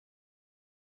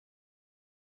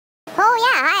Oh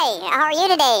yeah, hi. How are you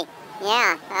today?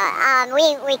 Yeah.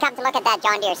 We come to look at that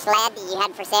John Deere sled that you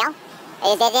had for sale.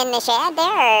 Is it in the shed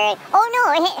there? Or... Oh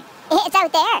no, it's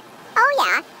out there. Oh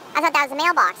yeah. I thought that was a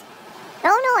mailbox.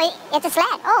 Oh no, it's a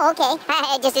sled. Oh okay.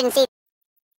 I just didn't see.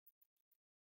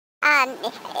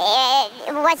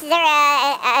 Was there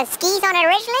a skis on it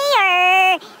originally,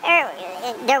 or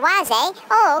there was, eh?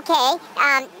 Oh, okay.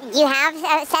 Do you have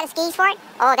a set of skis for it?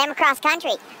 Oh, them across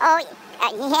country. Oh,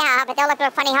 yeah, but they'll look a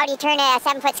little funny. How do you turn a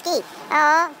 7-foot ski?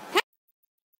 Oh,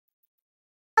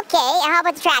 okay. How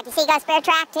about the track? You see, you got a spare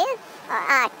track too?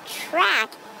 Track.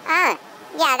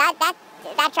 Yeah,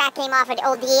 that track came off an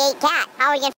old D8 cat. How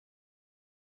are you gonna